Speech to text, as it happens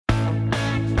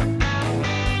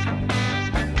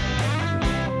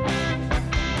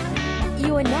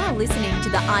You're listening to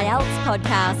the IELTS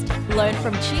podcast. Learn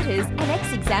from tutors and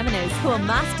ex-examiners who are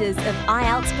masters of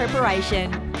IELTS preparation.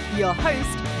 Your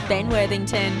host, Ben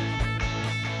Worthington.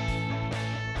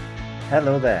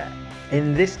 Hello there.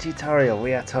 In this tutorial,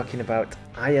 we are talking about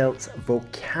IELTS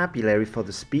vocabulary for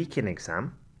the speaking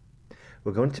exam.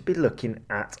 We're going to be looking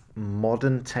at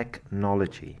modern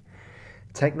technology.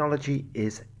 Technology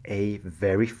is a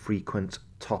very frequent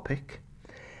topic,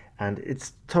 and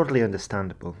it's totally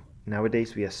understandable.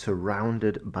 Nowadays, we are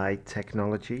surrounded by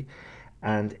technology,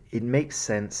 and it makes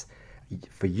sense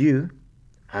for you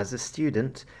as a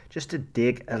student just to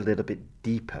dig a little bit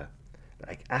deeper.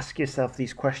 Like, ask yourself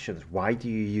these questions. Why do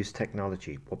you use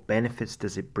technology? What benefits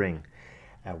does it bring?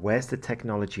 Where's the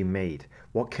technology made?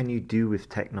 What can you do with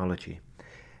technology?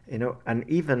 And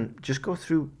even just go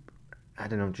through,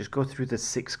 just go through the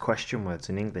 6 question words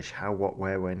in English: how, what,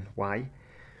 where, when, why.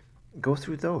 Go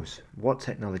through those. What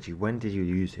technology? When did you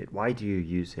use it? Why do you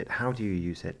use it? How do you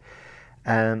use it?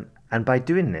 And by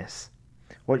doing this,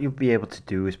 what you'll be able to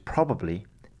do is probably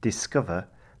discover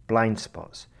blind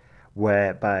spots,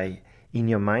 whereby in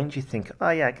your mind you think, oh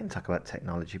yeah, I can talk about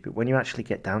technology, but when you actually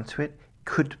get down to it, it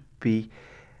could be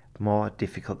more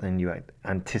difficult than you had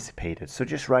anticipated. So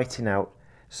just writing out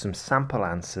some sample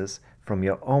answers from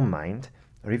your own mind,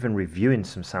 or even reviewing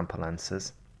some sample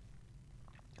answers,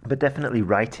 but definitely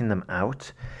writing them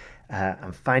out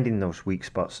and finding those weak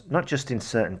spots, not just in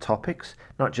certain topics,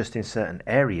 not just in certain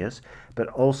areas, but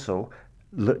also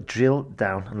drill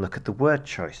down and look at the word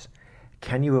choice.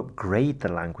 Can you upgrade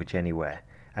the language anywhere?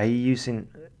 Are you using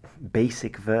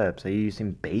basic verbs? Are you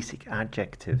using basic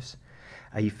adjectives?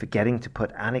 Are you forgetting to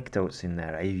put anecdotes in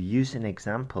there? Are you using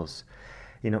examples?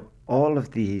 All of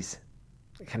these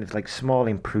kind of like small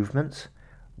improvements,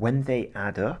 when they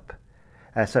add up,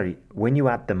 when you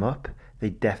add them up, they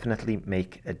definitely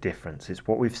make a difference. It's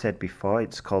what we've said before.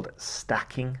 It's called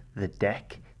stacking the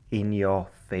deck in your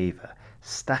favor.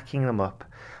 Stacking them up,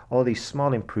 all these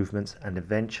small improvements, and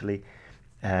eventually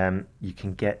you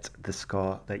can get the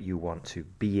score that you want to,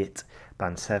 be it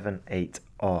band 7, 8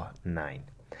 or 9.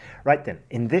 Right then,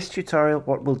 in this tutorial,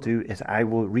 what we'll do is I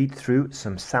will read through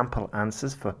some sample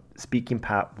answers for speaking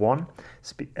part 1,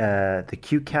 the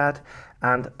cue card,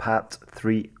 and part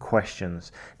 3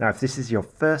 questions. Now, if this is your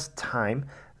first time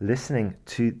listening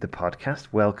to the podcast,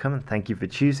 welcome and thank you for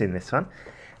choosing this one.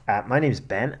 My name is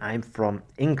Ben. I'm from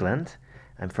England.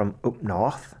 I'm from up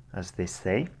north, as they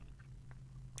say.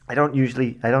 I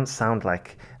don't sound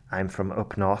like I'm from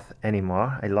up north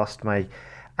anymore. I lost my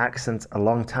accent a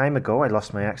long time ago. I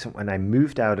lost my accent when I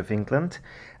moved out of England,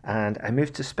 and I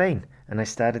moved to Spain, and I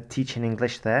started teaching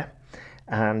English there.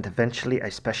 And eventually I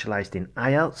specialized in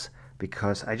IELTS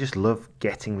because I just love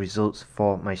getting results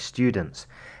for my students.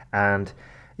 And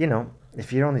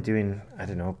if you're only doing,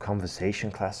 conversation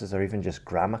classes or even just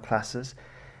grammar classes,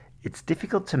 it's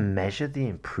difficult to measure the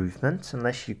improvements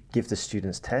unless you give the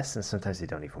students tests, and sometimes they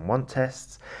don't even want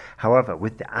tests. However,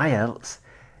 with the IELTS,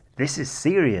 this is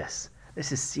serious.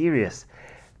 This is serious.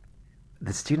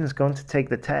 The student's going to take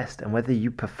the test, and whether you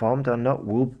performed or not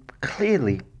will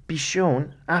clearly be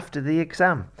shown after the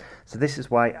exam. So this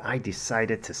is why I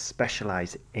decided to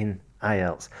specialize in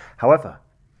IELTS. However,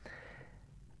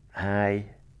 I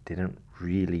didn't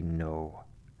really know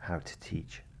how to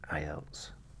teach IELTS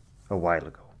a while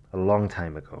ago. A long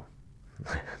time ago.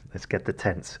 Let's get the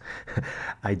tense.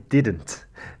 I didn't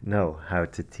know how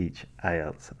to teach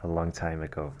IELTS a long time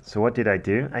ago. So what did I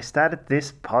do? I started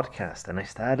this podcast, and I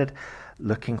started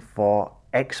looking for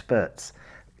experts,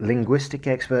 linguistic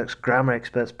experts, grammar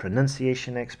experts,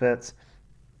 pronunciation experts,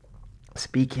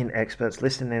 speaking experts,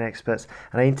 listening experts,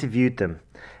 and I interviewed them.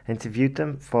 I interviewed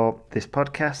them for this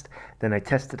podcast. Then I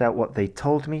tested out what they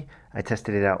told me. I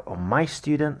tested it out on my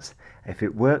students. If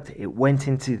it worked, it went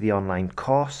into the online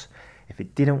course. If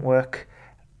it didn't work,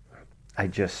 I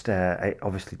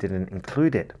obviously didn't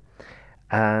include it.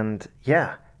 And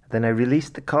then I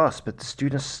released the course, but the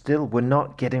students still were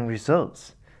not getting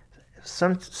results.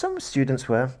 Some students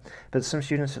were, but some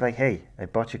students were like, hey, I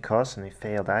bought your course and I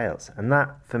failed IELTS. And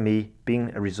that, for me,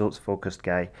 being a results-focused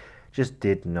guy, just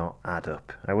did not add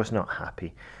up. I was not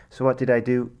happy. So what did I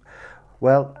do?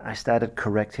 Well, I started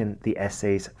correcting the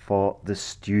essays for the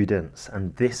students.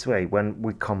 And this way, when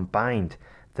we combined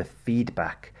the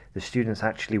feedback, the students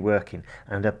actually working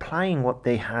and applying what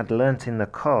they had learnt in the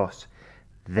course,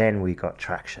 then we got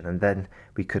traction, and then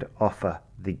we could offer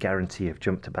the guarantee of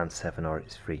jump to band 7 or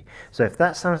it's free. So if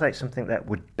that sounds like something that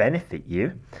would benefit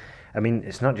you,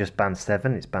 it's not just band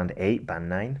 7, it's band 8, band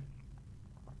 9.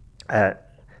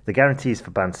 The guarantee is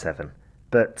for band 7,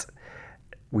 but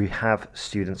we have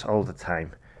students all the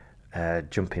time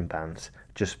jumping bands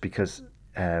just because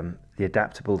the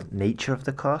adaptable nature of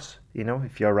the course. You know,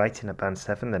 if you're writing at band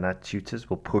 7, then our tutors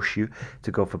will push you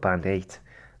to go for band 8.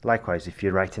 Likewise, if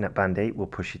you're writing at band 8, we'll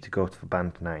push you to go for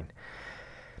band 9.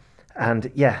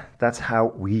 And yeah, that's how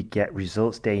we get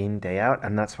results day in, day out.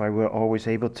 And that's why we're always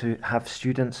able to have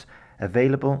students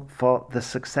available for the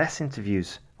success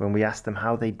interviews when we ask them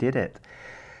how they did it.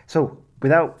 So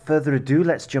without further ado,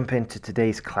 let's jump into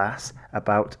today's class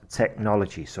about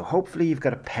technology. So hopefully you've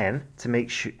got a pen to make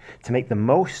the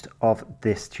most of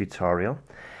this tutorial.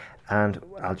 And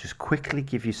I'll just quickly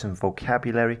give you some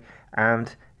vocabulary,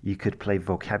 and you could play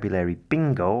vocabulary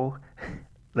bingo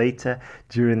later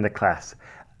during the class.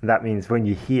 That means when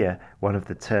you hear one of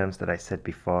the terms that I said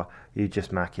before, you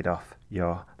just mark it off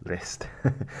your list.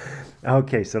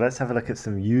 Okay, so let's have a look at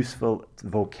some useful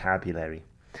vocabulary.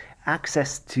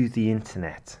 Access to the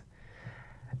internet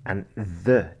and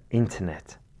the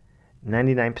internet.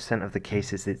 99% of the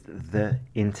cases it's the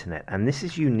internet. And this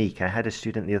is unique. I had a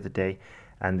student the other day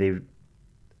and they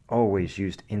always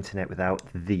used internet without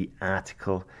the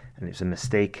article, and it's a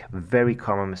mistake, a very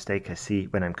common mistake I see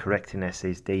when I'm correcting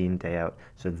essays day in, day out.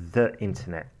 So the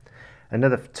internet.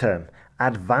 Another term,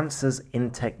 advances in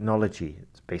technology.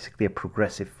 It's basically a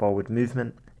progressive forward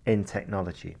movement in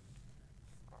technology.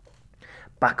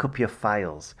 Back up your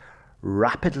files.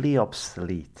 Rapidly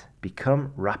obsolete.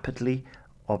 Become rapidly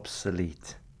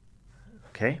obsolete.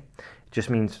 Okay? It just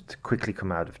means to quickly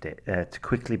come out of date, to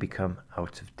quickly become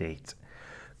out of date.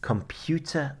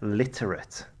 Computer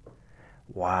literate.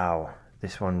 Wow,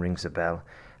 this one rings a bell.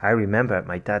 I remember at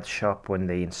my dad's shop when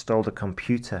they installed a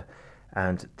computer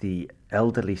and the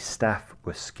elderly staff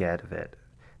were scared of it.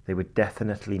 They were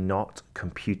definitely not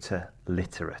computer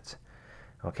literate.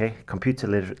 Okay, computer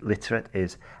literate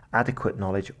is adequate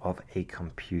knowledge of a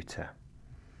computer.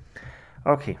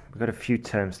 Okay, we've got a few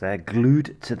terms there.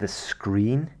 Glued to the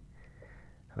screen.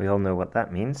 We all know what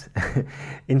that means.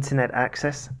 Internet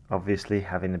access, obviously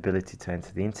having the ability to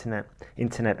enter the internet.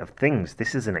 Internet of Things,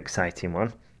 this is an exciting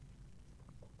one.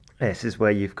 This is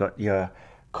where you've got your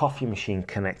coffee machine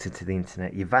connected to the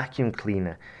internet, your vacuum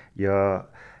cleaner, your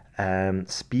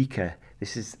speaker.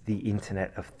 This is the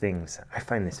Internet of Things. I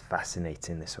find this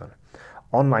fascinating, this one.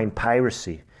 Online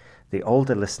piracy. The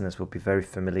older listeners will be very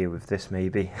familiar with this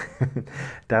maybe.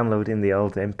 Downloading the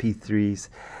old MP3s.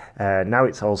 Now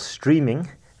it's all streaming,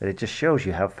 but it just shows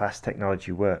you how fast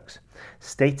technology works.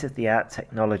 State-of-the-art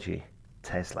technology.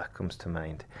 Tesla comes to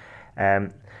mind.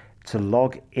 To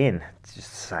log in, to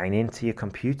just sign into your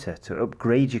computer, to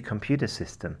upgrade your computer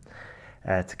system,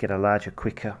 to get a larger,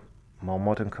 quicker, more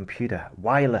modern computer.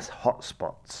 Wireless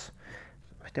hotspots.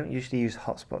 I don't usually use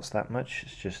hotspots that much.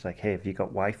 It's just like, hey, have you got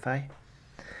Wi-Fi?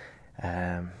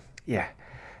 Yeah.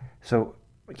 So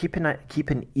keep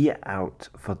an ear out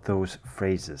for those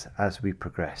phrases as we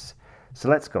progress. So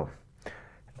let's go.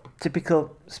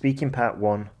 Typical speaking part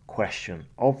 1 question.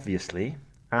 Obviously,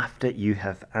 after you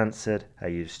have answered, are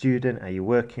you a student, are you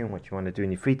working, what you want to do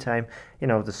in your free time, you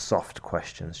know, the soft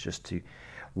questions just to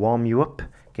warm you up,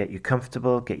 get you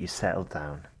comfortable, get you settled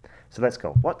down. So let's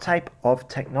go. What type of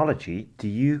technology do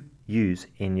you use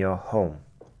in your home?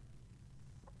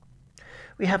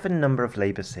 We have a number of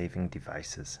labour-saving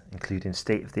devices, including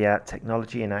state-of-the-art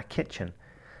technology in our kitchen.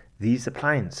 These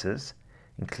appliances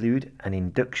include an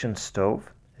induction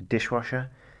stove, a dishwasher,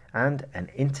 and an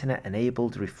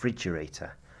internet-enabled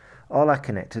refrigerator. All are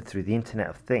connected through the Internet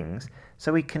of Things,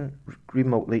 so we can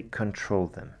remotely control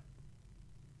them.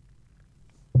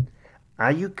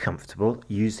 Are you comfortable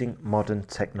using modern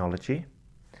technology?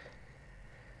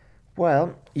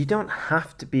 Well, you don't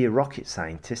have to be a rocket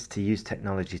scientist to use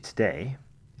technology today.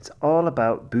 It's all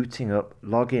about booting up,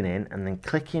 logging in, and then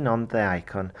clicking on the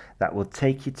icon that will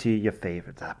take you to your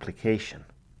favorite application.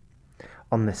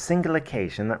 On the single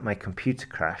occasion that my computer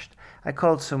crashed, I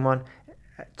called someone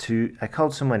in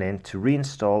to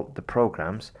reinstall the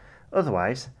programs.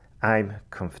 Otherwise, I'm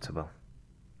comfortable.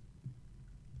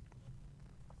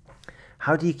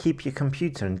 How do you keep your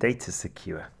computer and data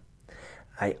secure?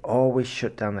 I always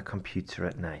shut down the computer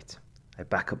at night. I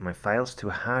back up my files to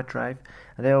a hard drive,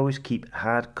 and I always keep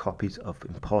hard copies of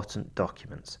important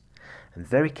documents. I'm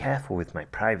very careful with my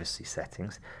privacy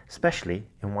settings, especially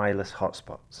in wireless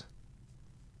hotspots.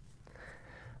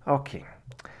 Okay,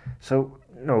 so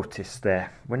notice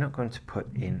there, we're not going to put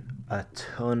in a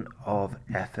ton of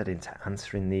effort into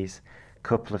answering these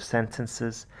couple of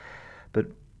sentences, but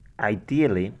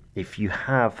ideally, if you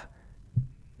have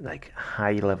like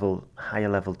higher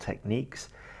level techniques,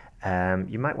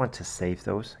 you might want to save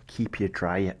those. Keep your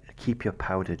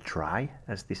powder dry,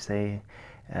 as they say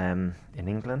in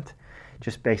England.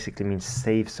 just basically means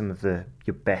save some of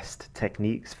your best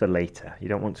techniques for later. You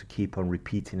don't want to keep on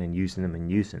repeating and using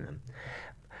them.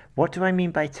 What do I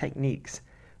mean by techniques?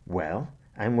 Well,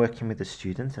 I'm working with a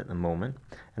student at the moment,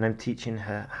 and I'm teaching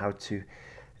her how to,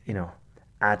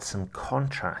 add some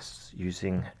contrasts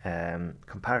using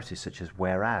comparatives such as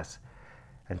whereas.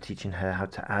 I'm teaching her how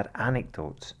to add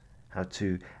anecdotes, how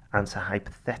to answer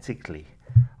hypothetically,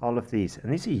 all of these.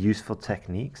 And these are useful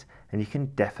techniques, and you can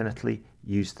definitely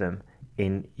use them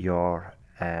in your,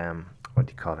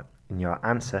 in your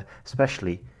answer,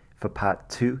 especially for part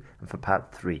 2 and for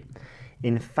part 3.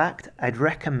 In fact, I'd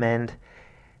recommend,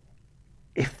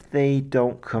 if they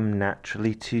don't come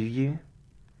naturally to you,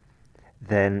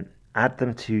 then add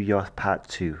them to your part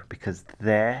 2, because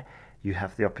there you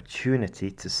have the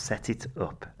opportunity to set it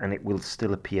up and it will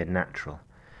still appear natural.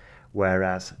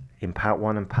 Whereas in part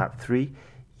 1 and part 3, you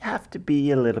have to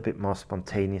be a little bit more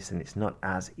spontaneous and it's not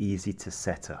as easy to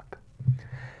set up.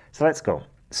 So let's go.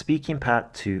 Speaking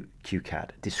part 2 QCAD.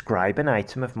 Describe an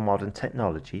item of modern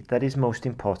technology that is most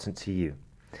important to you.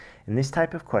 In this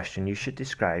type of question, you should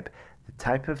describe the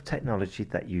type of technology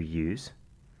that you use,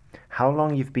 how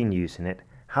long you've been using it,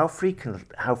 how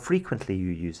frequently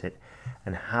you use it,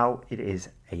 and how it is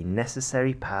a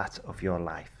necessary part of your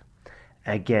life.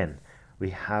 Again,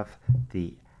 we have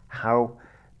the how,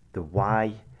 the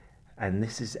why, and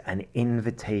this is an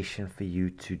invitation for you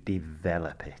to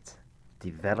develop it.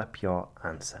 Develop your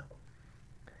answer.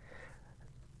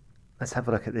 Let's have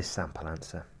a look at this sample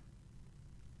answer.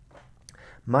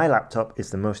 My laptop is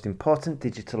the most important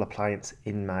digital appliance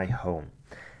in my home.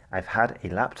 I've had a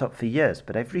laptop for years,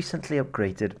 but I've recently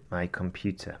upgraded my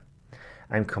computer.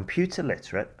 I'm computer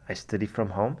literate, I study from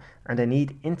home, and I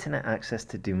need internet access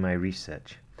to do my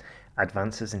research.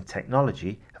 Advances in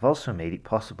technology have also made it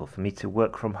possible for me to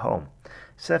work from home,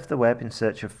 surf the web in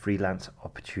search of freelance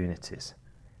opportunities.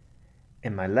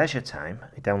 In my leisure time,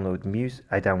 I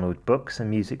download books and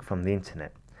music from the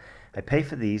internet. I pay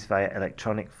for these via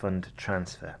electronic fund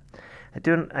transfer. I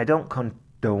don't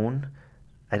condone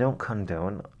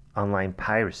online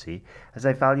piracy, as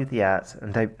I value the arts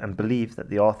and believe that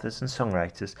the authors and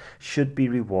songwriters should be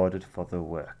rewarded for their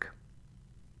work.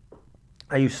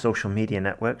 I use social media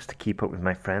networks to keep up with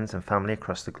my friends and family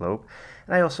across the globe,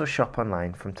 and I also shop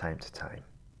online from time to time.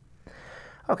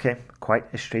 Okay,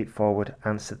 quite a straightforward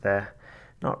answer there.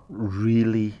 Not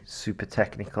really super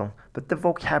technical, but the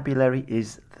vocabulary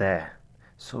is there.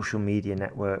 Social media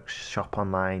networks, shop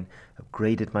online,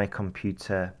 upgraded my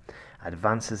computer,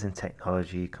 advances in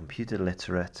technology, computer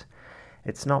literate.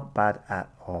 It's not bad at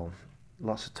all.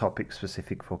 Lots of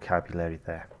topic-specific vocabulary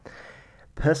there.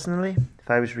 Personally, if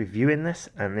I was reviewing this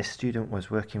and this student was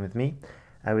working with me,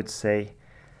 I would say,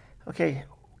 okay,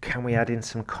 can we add in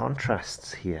some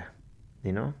contrasts here?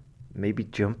 Maybe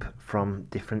jump from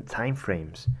different time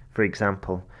frames. For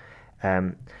example,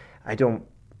 I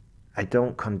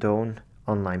don't condone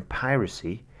online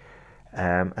piracy,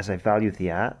 as I value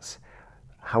the arts.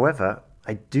 However,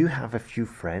 I do have a few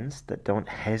friends that don't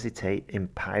hesitate in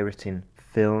pirating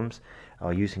films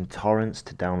or using torrents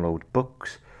to download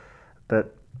books.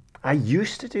 But I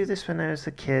used to do this when I was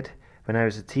a kid, when I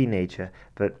was a teenager,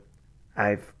 but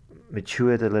I've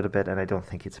matured a little bit and I don't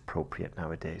think it's appropriate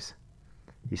nowadays.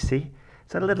 You see,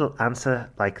 it's a little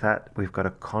answer like that. We've got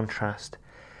a contrast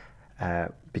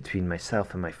between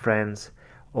myself and my friends.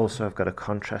 Also, I've got a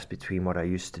contrast between what I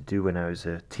used to do when I was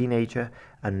a teenager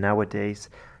and nowadays.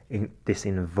 This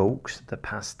invokes the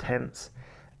past tense,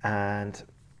 and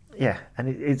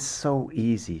it's so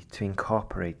easy to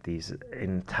incorporate these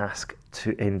in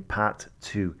part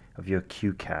 2 of your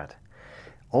cue card.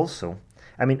 Also,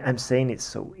 I'm saying it's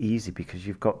so easy because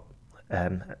you've got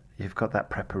that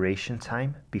preparation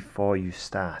time before you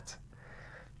start.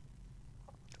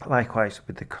 Likewise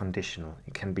with the conditional,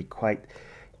 it can be quite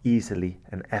easily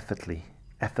and effortlessly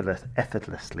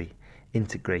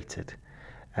integrated.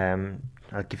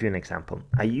 I'll give you an example.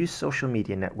 I use social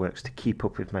media networks to keep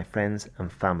up with my friends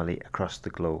and family across the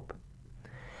globe.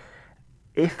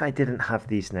 If I didn't have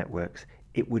these networks,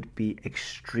 it would be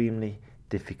extremely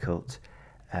difficult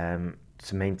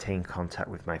to maintain contact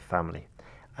with my family.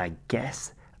 I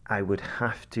guess I would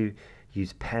have to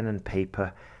use pen and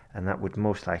paper, and that would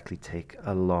most likely take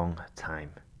a long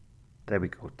time. There we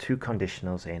go, 2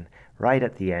 conditionals in right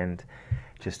at the end.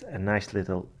 Just a nice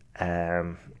little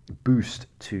boost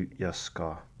to your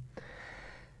score.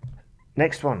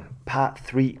 Next one, part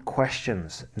 3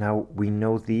 questions. Now we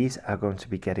know these are going to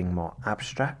be getting more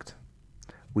abstract.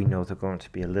 We know they're going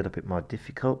to be a little bit more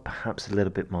difficult, perhaps a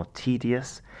little bit more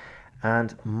tedious,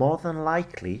 and more than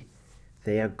likely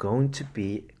they are going to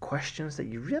be questions that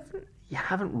you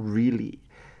haven't really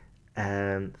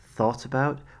thought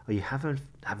about, or you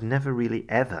have never really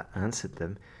ever answered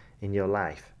them in your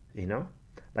life,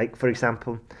 Like, for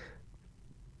example,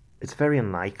 it's very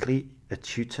unlikely a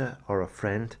tutor or a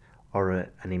friend or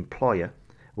an employer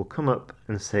will come up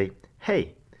and say,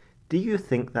 hey, do you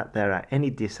think that there are any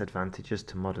disadvantages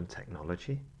to modern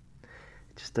technology?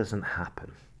 It just doesn't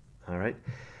happen, all right?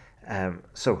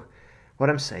 So what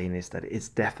I'm saying is that it's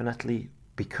definitely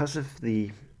because of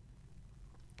the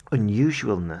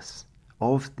unusualness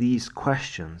of these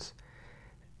questions,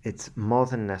 it's more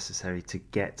than necessary to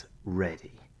get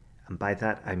ready. And by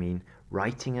that, I mean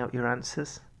writing out your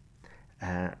answers.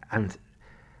 And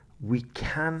we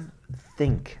can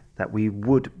think that we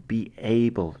would be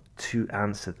able to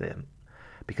answer them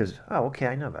because, okay,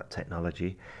 I know about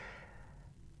technology.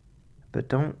 But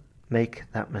don't make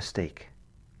that mistake.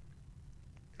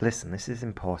 Listen, this is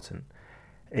important.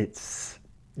 It's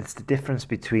the difference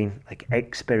between like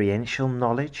experiential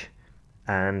knowledge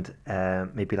and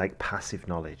maybe like passive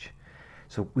knowledge.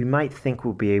 So we might think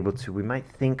we might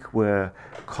think we're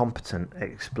competent at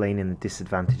explaining the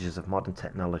disadvantages of modern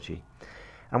technology.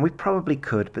 And we probably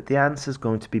could, but the answer's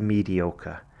going to be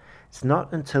mediocre. It's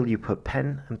not until you put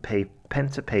pen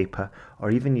to paper,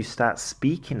 or even you start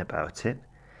speaking about it,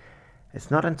 it's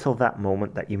not until that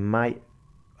moment that you might,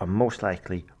 or most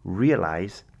likely,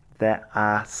 realize there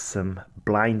are some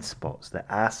blind spots, there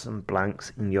are some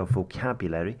blanks in your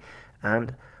vocabulary,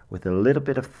 and with a little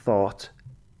bit of thought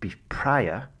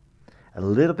prior, a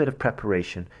little bit of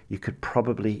preparation, you could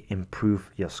probably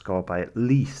improve your score by at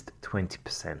least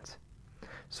 20%.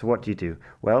 So what do?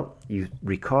 Well, you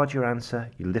record your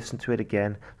answer, you listen to it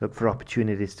again, look for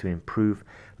opportunities to improve,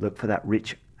 look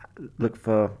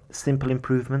for simple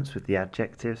improvements with the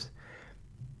adjectives,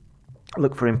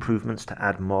 look for improvements to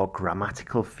add more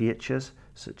grammatical features,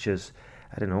 such as,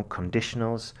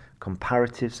 conditionals,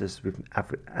 comparatives,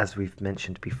 as we've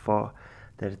mentioned before.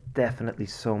 There's definitely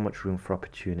so much room for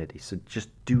opportunity. So just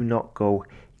do not go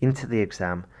into the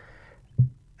exam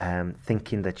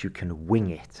thinking that you can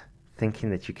wing it, thinking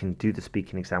that you can do the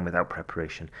speaking exam without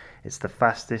preparation. It's the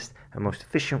fastest and most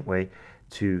efficient way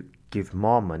to give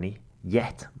more money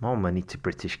to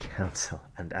British Council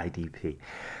and IDP.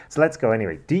 So let's go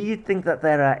anyway. Do you think that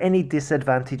there are any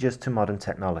disadvantages to modern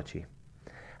technology?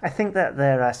 I think that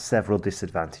there are several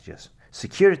disadvantages.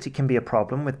 Security can be a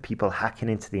problem with people hacking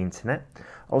into the internet.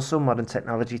 Also, modern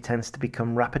technology tends to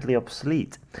become rapidly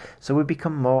obsolete, so we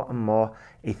become more and more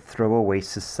a throwaway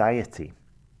society.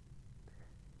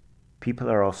 People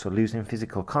are also losing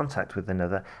physical contact with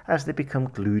another as they become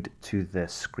glued to their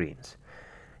screens.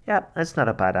 Yeah, that's not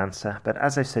a bad answer, but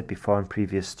as I said before in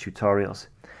previous tutorials,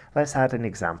 let's add an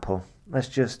example. Let's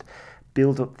just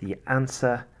build up the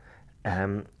answer,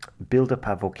 build up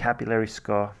our vocabulary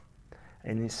score,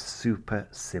 and it's super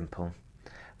simple.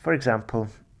 For example,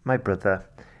 my brother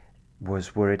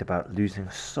was worried about losing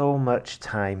so much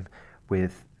time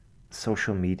with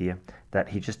social media that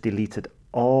he just deleted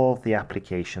all the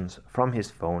applications from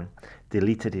his phone,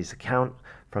 deleted his account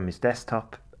from his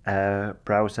desktop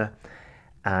browser,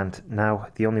 and now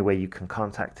the only way you can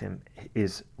contact him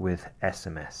is with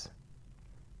SMS.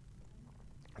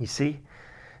 You see?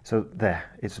 So there,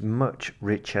 it's much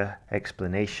richer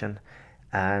explanation,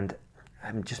 and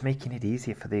I'm just making it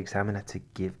easier for the examiner to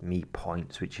give me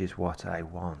points, which is what I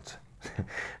want.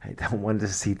 I don't want to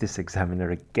see this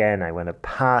examiner again. I want to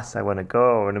pass. I want to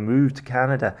go. I want to move to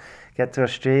Canada, get to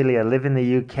Australia, live in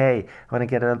the UK. I want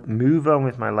to move on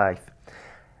with my life.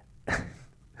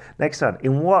 Next one.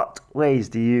 In what ways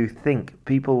do you think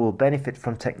people will benefit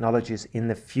from technologies in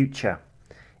the future?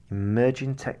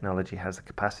 Emerging technology has the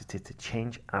capacity to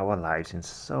change our lives in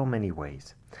so many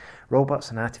ways. Robots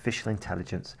and artificial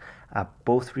intelligence are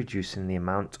both reducing the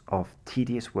amount of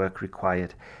tedious work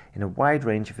required in a wide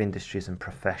range of industries and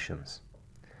professions.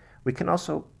 We can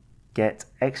also get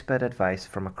expert advice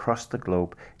from across the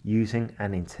globe using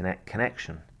an internet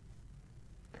connection.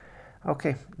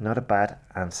 Okay, not a bad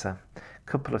answer.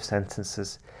 Couple of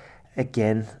sentences.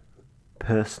 Again,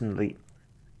 personally,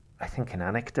 I think an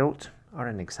anecdote or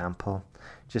an example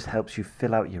just helps you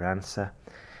fill out your answer,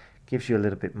 gives you a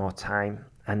little bit more time,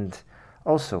 and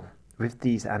also with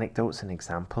these anecdotes and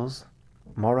examples,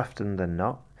 more often than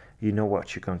not, you know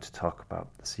what you're going to talk about.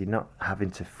 So you're not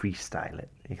having to freestyle it.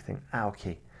 You think,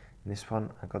 okay, in this one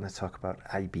I'm going to talk about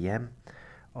IBM,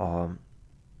 or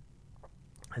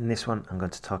in this one I'm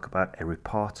going to talk about a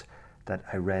report that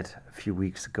I read a few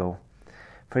weeks ago.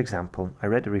 For example, I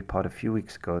read a report a few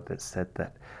weeks ago that said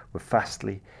that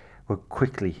we're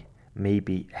quickly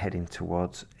maybe heading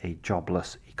towards a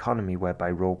jobless economy whereby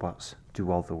robots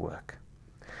do all the work.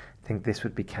 I think this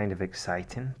would be kind of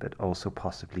exciting, but also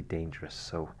possibly dangerous.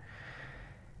 So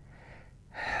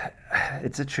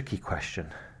It's a tricky question.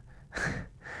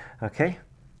 Okay?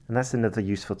 And that's another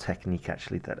useful technique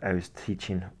actually that I was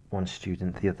teaching one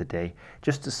student the other day,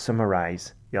 just to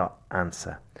summarize your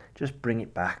answer. Just bring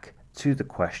it back to the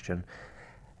question,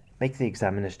 make the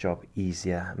examiner's job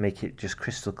easier, make it just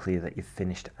crystal clear that you've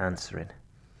finished answering.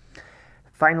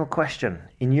 Final question.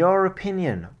 In your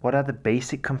opinion, what are the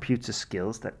basic computer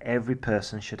skills that every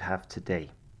person should have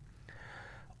today?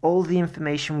 All the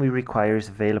information we require is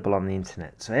available on the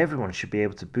internet, so everyone should be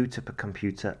able to boot up a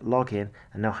computer, log in,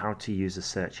 and know how to use a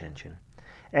search engine.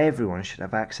 Everyone should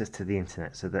have access to the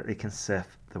internet so that they can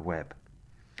surf the web.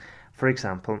 For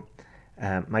example,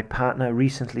 my partner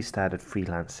recently started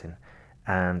freelancing,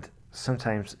 and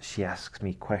sometimes she asks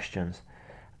me questions,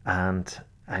 and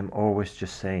I'm always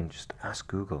just saying, just ask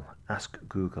Google, ask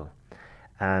Google.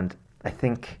 And I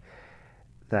think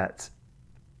that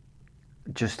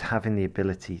just having the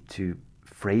ability to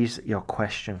phrase your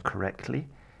question correctly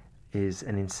is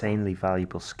an insanely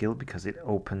valuable skill, because it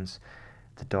opens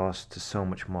the doors to so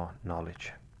much more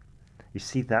knowledge. You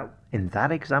see that in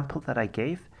that example that I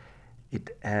gave, it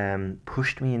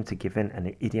pushed me into giving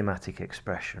an idiomatic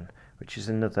expression, which is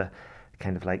another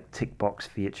kind of like tick box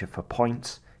feature for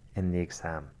points in the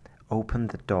exam. Open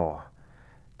the door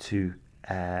to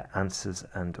answers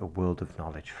and a world of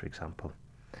knowledge, for example.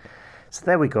 So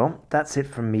there we go. That's it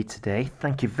from me today.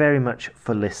 Thank you very much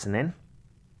for listening.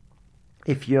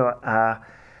 If you're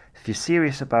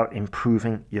serious about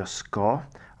improving your score,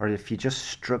 or if you're just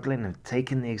struggling and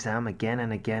taking the exam again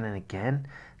and again and again,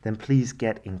 then please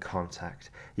get in contact.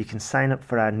 You can sign up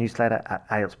for our newsletter at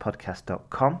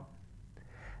IELTSPodcast.com.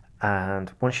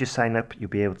 And once you sign up, you'll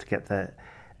be able to get the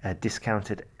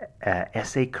discounted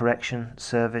essay correction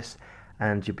service,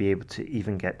 and you'll be able to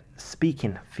even get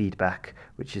speaking feedback,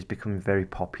 which is becoming very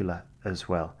popular as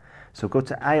well. So go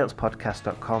to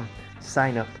IELTSPodcast.com,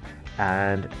 sign up,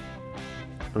 and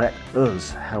let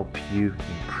us help you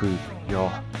improve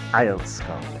your IELTS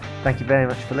score. Thank you very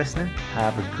much for listening.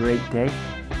 Have a great day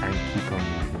and keep on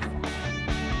moving forward.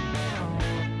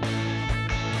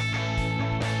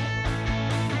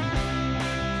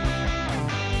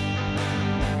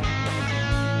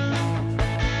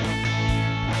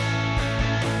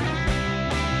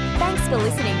 Thanks for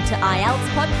listening to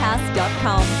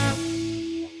IELTSPodcast.com.